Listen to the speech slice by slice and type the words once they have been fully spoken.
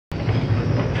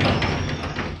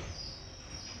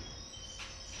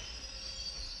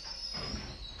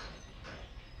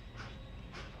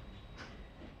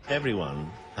Everyone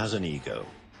has an ego.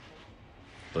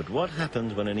 But what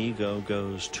happens when an ego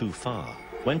goes too far?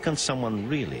 When can someone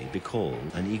really be called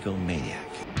an egomaniac?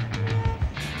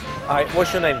 Hi,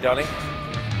 what's your name, darling?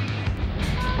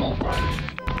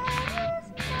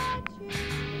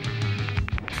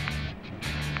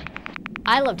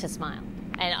 I love to smile.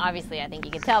 And obviously, I think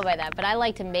you can tell by that, but I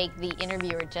like to make the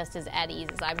interviewer just as at ease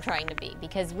as I'm trying to be,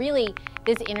 because really,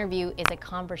 this interview is a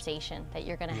conversation that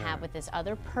you're gonna have with this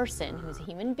other person who's a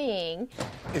human being.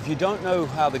 If you don't know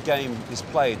how the game is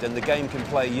played, then the game can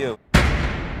play you.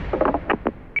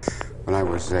 When I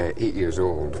was 8 years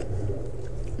old,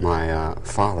 my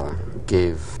father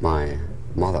gave my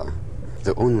mother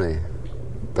the only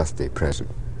birthday present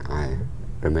I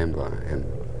remember him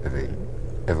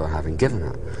ever having given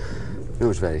her. It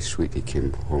was very sweet. He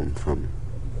came home from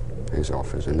his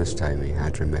office, and this time he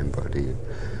had remembered.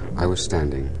 I was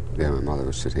standing there, my mother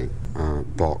was sitting, a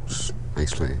box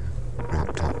nicely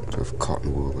wrapped up with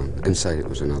cotton wool, and inside it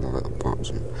was another little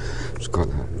box, and just got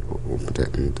that and opened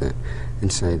it, and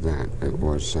inside that it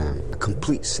was a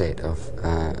complete set of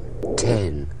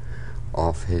 10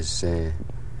 of his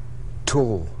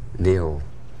toe nail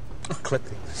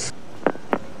clippings.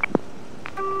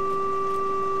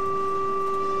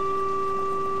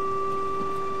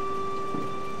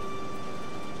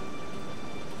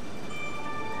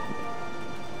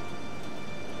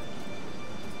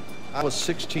 I was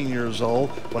 16 years old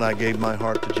when I gave my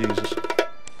heart to Jesus.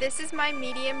 This is my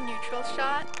medium neutral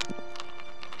shot.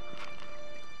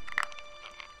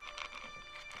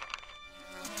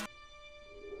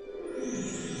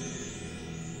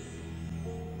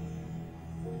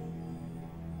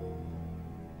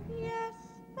 Yes,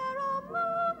 there are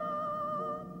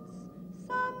moments,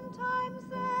 sometimes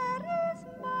there is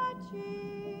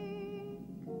magic.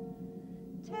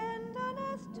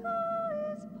 Tenderness too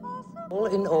is possible. All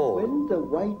in all, when the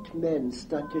white man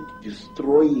started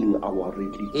destroying our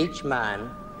religion, each man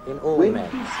in all when men,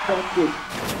 he started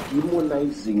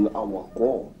demonizing our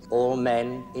gods, all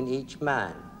men in each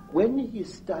man, when he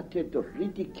started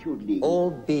ridiculing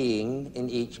all being in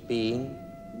each being,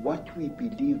 what we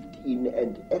believed in,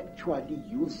 and actually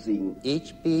using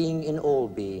each being in all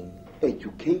being,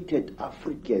 educated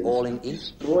Africans all in to each,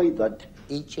 destroy that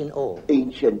each in all,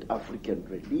 ancient African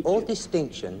religion. All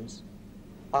distinctions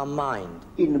are mind.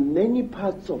 In many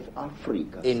parts of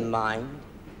Africa, in mind,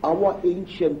 our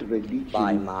ancient religion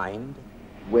by mind,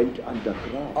 went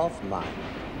underground. Of mind,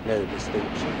 no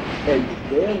distinction. And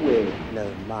there were no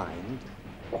mind.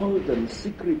 Call them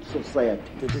secret society.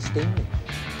 To distinguish.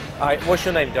 Hi, what's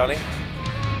your name, darling?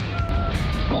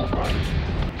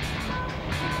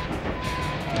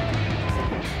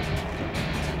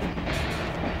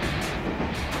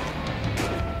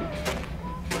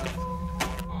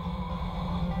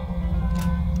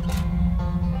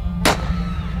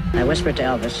 I whispered to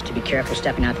Elvis to be careful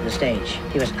stepping onto the stage.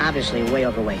 He was obviously way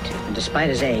overweight, and despite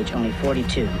his age, only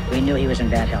 42, we knew he was in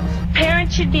bad health.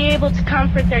 Parents should be able to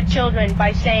comfort their children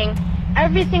by saying,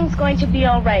 everything's going to be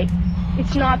all right.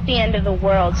 It's not the end of the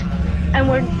world, and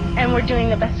we're doing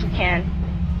the best we can.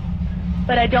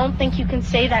 But I don't think you can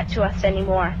say that to us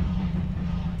anymore.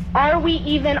 Are we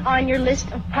even on your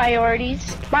list of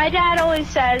priorities? My dad always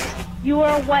says, you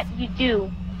are what you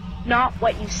do, not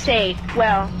what you say.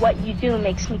 Well, what you do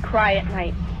makes me cry at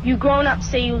night. You grown-ups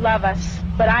say you love us,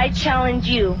 but I challenge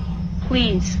you,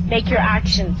 please make your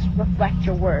actions reflect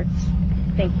your words.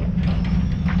 Thank you.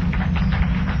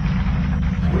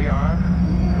 We are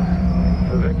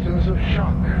the victims of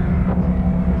shock,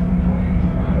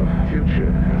 of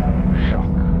future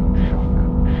shock.